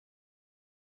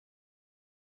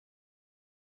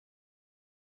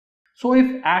So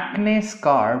if acne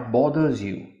scar bothers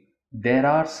you, there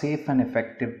are safe and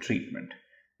effective treatment.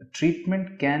 The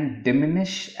treatment can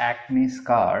diminish acne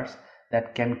scars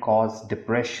that can cause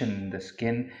depression in the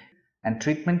skin, and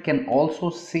treatment can also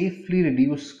safely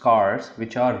reduce scars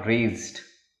which are raised.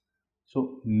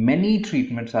 So many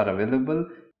treatments are available.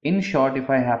 In short,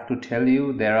 if I have to tell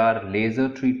you, there are laser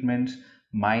treatments,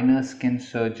 minor skin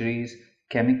surgeries,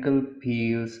 chemical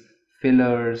peels,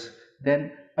 fillers.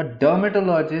 Then a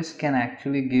dermatologist can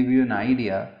actually give you an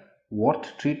idea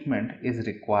what treatment is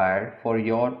required for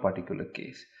your particular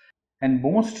case. And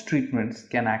most treatments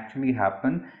can actually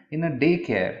happen in a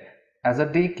daycare as a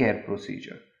daycare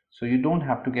procedure. So you don't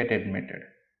have to get admitted.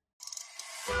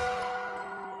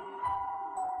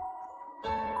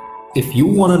 If you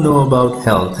want to know about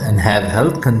health and have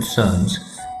health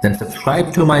concerns, then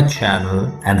subscribe to my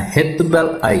channel and hit the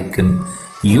bell icon.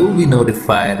 You'll be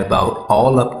notified about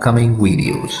all upcoming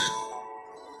videos.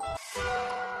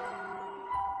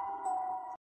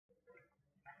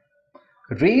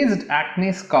 Raised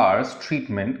acne scars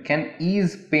treatment can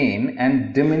ease pain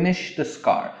and diminish the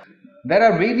scar. There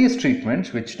are various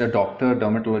treatments which the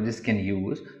dermatologist can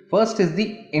use. First is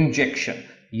the injection.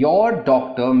 Your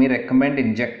doctor may recommend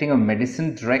injecting a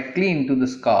medicine directly into the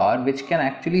scar, which can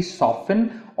actually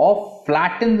soften or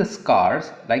flatten the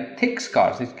scars, like thick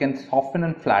scars. It can soften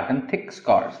and flatten thick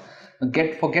scars.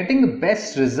 For getting the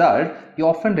best result, you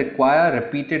often require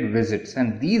repeated visits,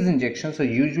 and these injections are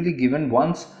usually given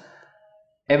once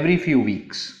every few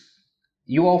weeks.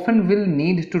 You often will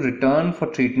need to return for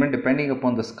treatment depending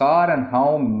upon the scar and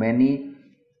how many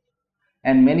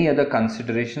and many other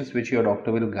considerations which your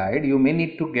doctor will guide. You may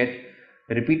need to get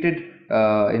repeated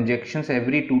injections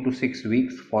every 2 to 6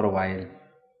 weeks for a while.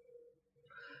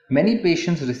 Many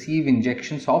patients receive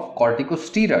injections of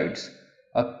corticosteroids,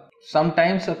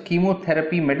 sometimes a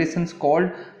chemotherapy medicines called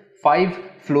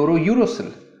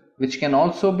 5-fluorouracil, which can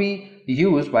also be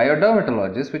used by a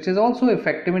dermatologist, which is also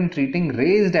effective in treating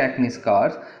raised acne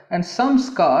scars. And some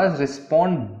scars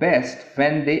respond best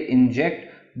when they inject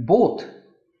both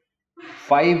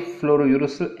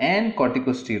 5-fluorouracil and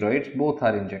corticosteroids. Both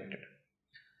are injected.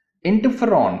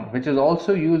 Interferon, which is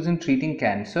also used in treating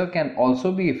cancer, can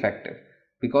also be effective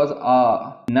because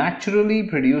naturally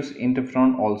produce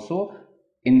interferon also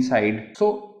inside.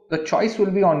 So the choice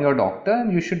will be on your doctor,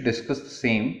 and you should discuss the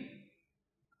same.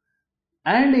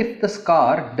 And if the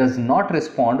scar does not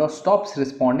respond or stops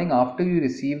responding after you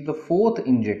receive the 4th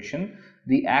injection,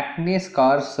 the acne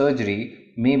scar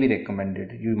surgery may be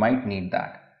recommended. You might need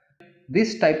that.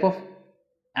 This type of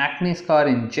acne scar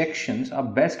injections are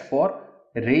best for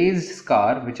raised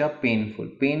scars which are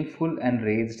painful and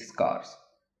raised scars.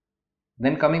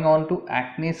 Then coming on to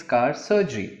acne scar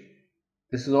surgery.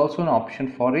 This is also an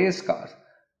option for raised scars.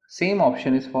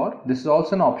 This is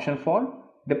also an option for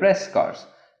depressed scars.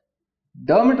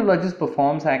 Dermatologist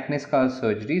performs acne scar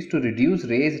surgeries to reduce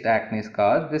raised acne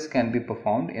scars. This can be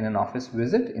performed in an office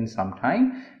visit in some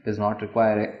time. It does not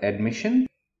require admission.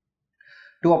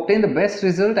 To obtain the best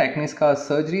result, acne scar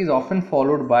surgery is often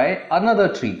followed by another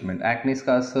treatment, acne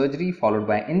scar surgery followed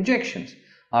by injections.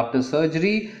 After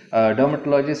surgery, a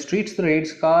dermatologist treats the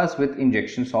raised scars with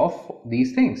injections of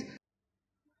these things.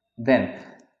 Then,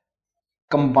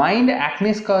 combined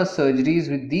acne scar surgeries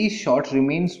with these shots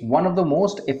remains one of the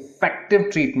most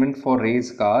effective treatment for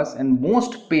raised scars, and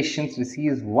most patients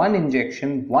receive one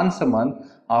injection once a month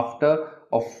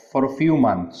for a few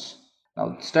months.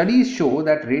 Now, studies show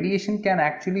that radiation can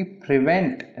actually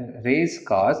prevent raised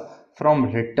scars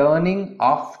from returning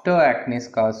after acne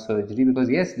scar surgery, because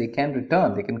yes, they can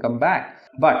return, they can come back.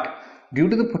 But due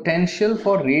to the potential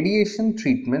for radiation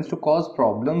treatments to cause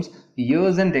problems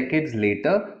years and decades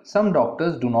later, some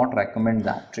doctors do not recommend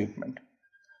that treatment.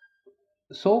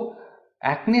 So,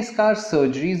 acne scar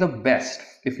surgeries are best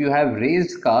if you have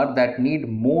raised scars that need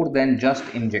more than just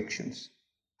injections.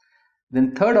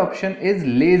 Then third option is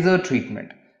laser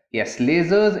treatment. Yes,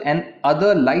 lasers and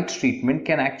other light treatment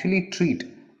can actually treat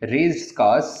raised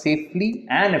scars safely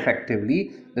and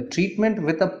effectively. The treatment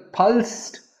with a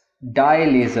pulsed dye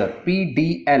laser,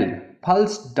 PDL,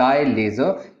 pulsed dye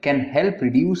laser, can help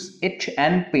reduce itch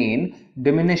and pain,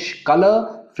 diminish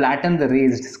color, flatten the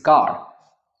raised scar,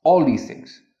 all these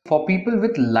things. For people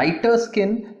with lighter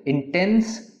skin,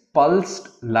 intense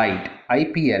pulsed light,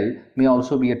 IPL, may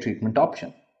also be a treatment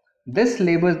option. This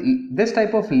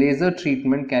type of laser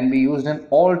treatment can be used in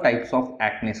all types of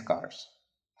acne scars.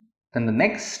 Then the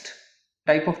next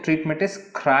type of treatment is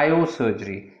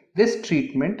cryosurgery. This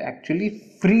treatment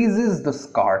actually freezes the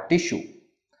scar tissue.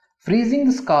 Freezing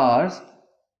the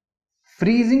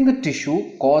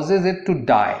tissue causes it to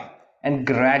die and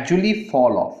gradually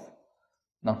fall off.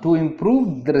 Now, to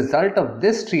improve the result of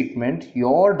this treatment,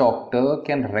 your doctor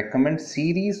can recommend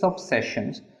series of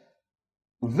sessions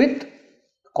with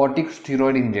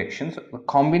corticosteroid injections. The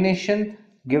combination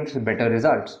gives better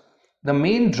results. The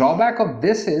main drawback of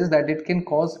this is that it can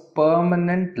cause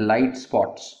permanent light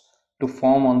spots to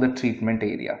form on the treatment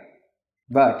area,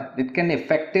 but it can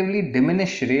effectively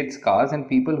diminish rate scars in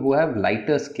people who have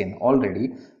lighter skin already,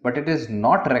 but it is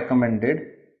not recommended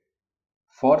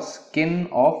for skin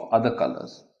of other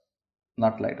colors,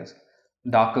 not lighter skin,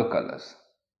 darker colors.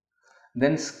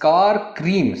 Then scar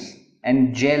creams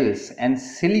and gels and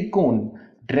silicone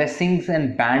dressings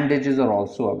and bandages are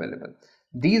also available.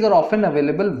 These are often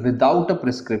available without a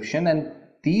prescription, and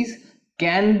these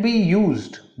can be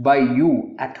used by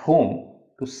you at home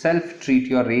to self-treat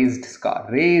your raised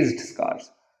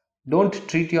scars. Don't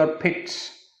treat your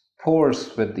pits,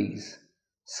 pores with these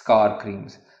scar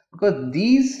creams, because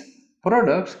these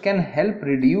products can help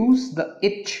reduce the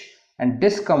itch and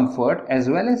discomfort, as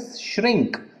well as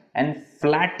shrink and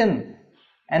flatten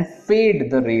and fade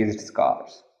the raised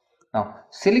scars. Now,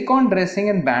 silicone dressing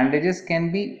and bandages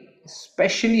can be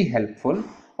especially helpful.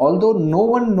 Although no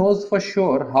one knows for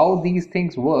sure how these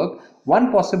things work,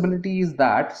 one possibility is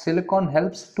that silicone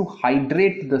helps to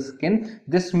hydrate the skin.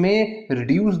 This may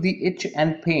reduce the itch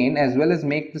and pain, as well as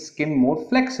make the skin more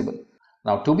flexible.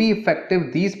 Now, to be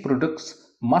effective, these products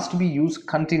must be used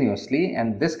continuously,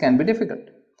 and this can be difficult,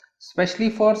 especially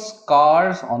for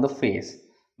scars on the face.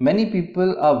 Many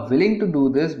people are willing to do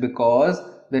this because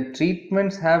the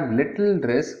treatments have little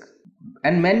risk,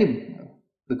 and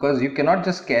because you cannot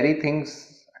just carry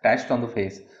things attached on the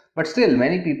face. But still,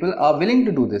 many people are willing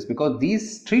to do this because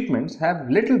these treatments have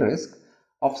little risk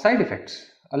of side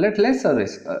effects, have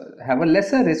a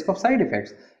lesser risk of side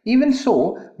effects. Even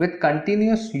so, with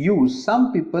continuous use,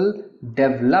 some people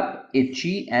develop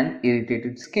itchy and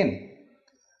irritated skin.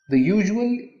 The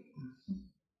usual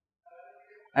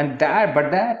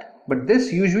but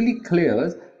this usually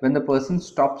clears when the person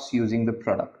stops using the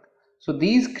product. So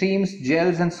these creams,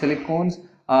 gels and silicones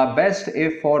are best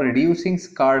if for reducing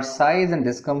scar size and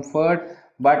discomfort,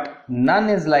 but none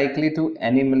is likely to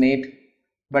eliminate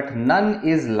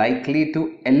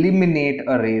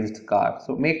a raised scar.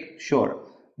 So make sure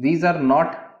these are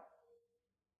not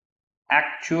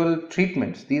actual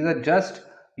treatments. These are just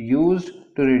used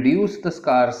to reduce the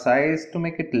scar size, to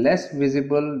make it less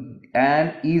visible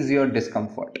and easier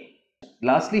discomfort.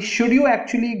 Lastly, should you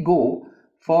actually go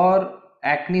for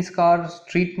acne scars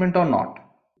treatment or not?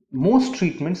 Most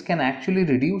treatments can actually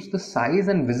reduce the size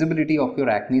and visibility of your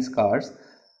acne scars,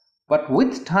 but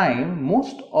with time,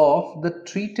 most of the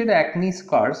treated acne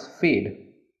scars fade.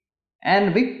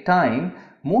 And with time,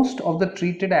 most of the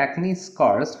treated acne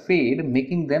scars fade,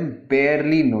 making them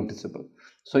barely noticeable.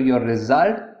 So your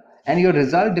result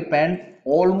depend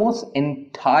almost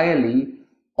entirely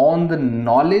on the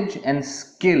knowledge and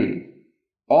skill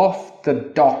of the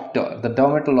doctor, the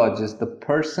dermatologist, the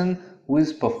person who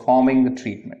is performing the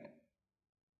treatment.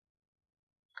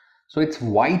 So it's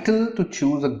vital to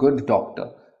choose a good doctor.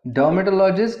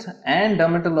 Dermatologists and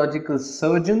dermatological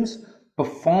surgeons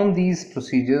perform these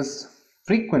procedures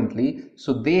frequently,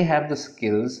 so they have the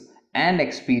skills and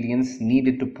experience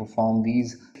needed to perform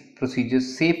these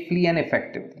procedures safely and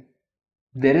effectively.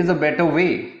 There is a better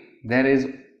way. There is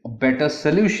a better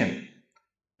solution.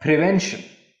 Prevention.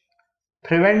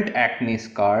 Prevent acne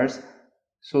scars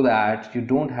so that you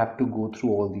don't have to go through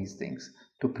all these things.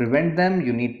 To prevent them,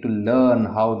 you need to learn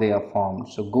how they are formed.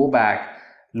 So go back,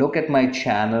 look at my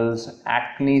channel's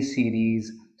acne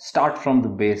series, start from the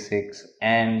basics,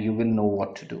 and you will know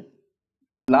what to do.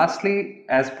 Lastly,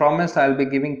 as promised, I'll be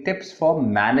giving tips for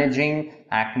managing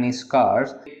acne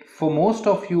scars. For most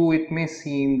of you, it may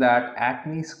seem that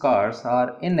acne scars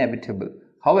are inevitable.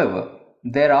 However,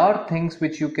 there are things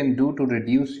which you can do to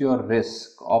reduce your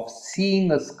risk of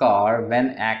seeing a scar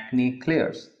when acne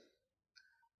clears.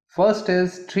 First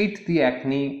is treat the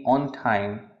acne on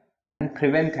time and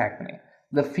prevent acne.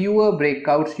 The fewer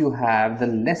breakouts you have, the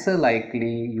lesser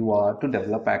likely you are to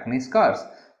develop acne scars.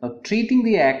 Now,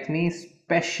 treating acne is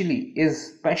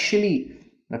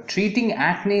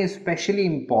especially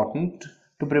important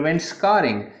to prevent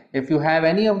scarring. If you have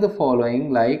any of the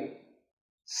following, like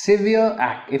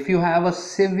if you have a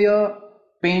severe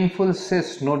painful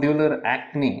cyst nodular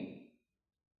acne,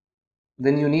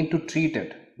 then you need to treat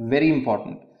it. Very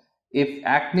important.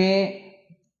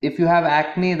 If you have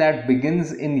acne that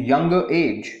begins in younger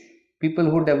age, people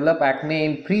who develop acne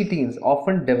in preteens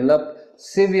often develop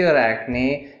severe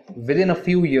acne within a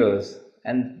few years,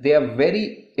 and they are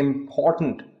very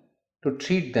important to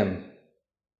treat them.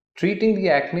 Treating the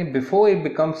acne before it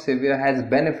becomes severe has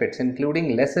benefits,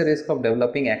 including lesser risk of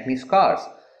developing acne scars.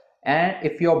 And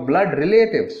if your blood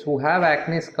relatives who have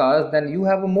acne scars, then you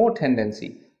have a more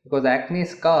tendency, because acne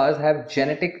scars have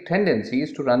genetic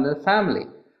tendencies to run in the family.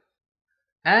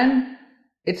 And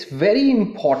it's very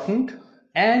important,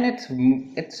 and it's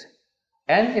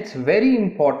very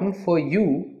important for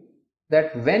you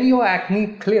that when your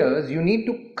acne clears, you need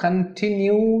to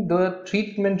continue the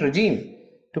treatment regime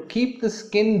to keep the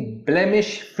skin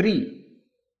blemish free.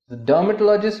 The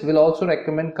dermatologist will also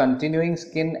recommend continuing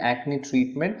skin acne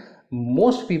treatment.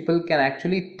 Most people can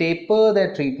actually taper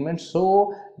their treatment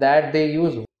so that they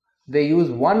use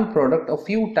one product a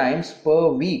few times per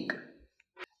week.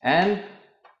 And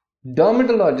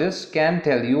dermatologists can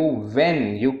tell you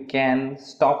when you can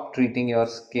stop treating your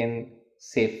skin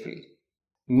safely.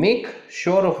 Make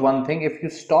sure of one thing: if you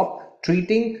stop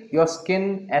treating your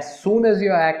skin as soon as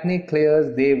your acne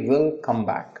clears, they will come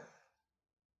back.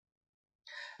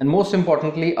 And most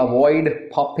importantly, avoid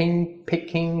popping,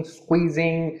 picking,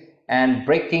 squeezing, and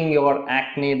breaking your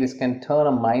acne. This can turn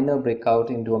a minor breakout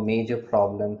into a major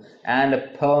problem and a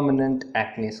permanent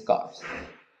acne scars.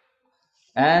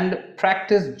 And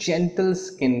practice gentle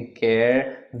skin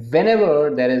care.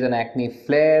 Whenever there is an acne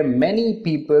flare, many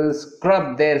people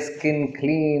scrub their skin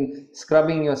clean.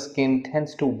 Scrubbing your skin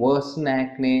tends to worsen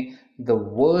acne. The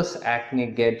worse acne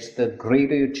gets, the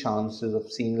greater your chances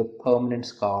of seeing a permanent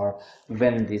scar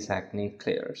when this acne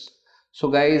clears. So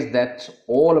guys, that's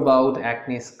all about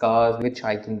acne scars which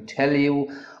I can tell you.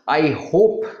 I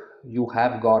hope you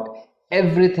have got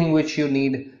everything which you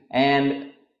need,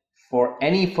 and for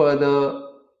any further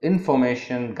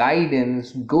information,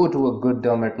 guidance, go to a good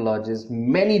dermatologist.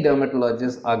 Many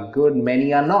dermatologists are good,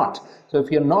 many are not. So if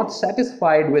you're not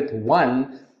satisfied with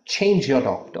one, change your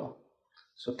doctor.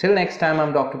 So till next time,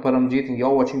 I'm Dr. Paramjeet and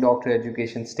you're watching Dr.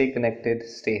 Education. Stay connected,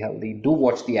 stay healthy. Do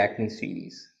watch the acne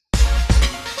series.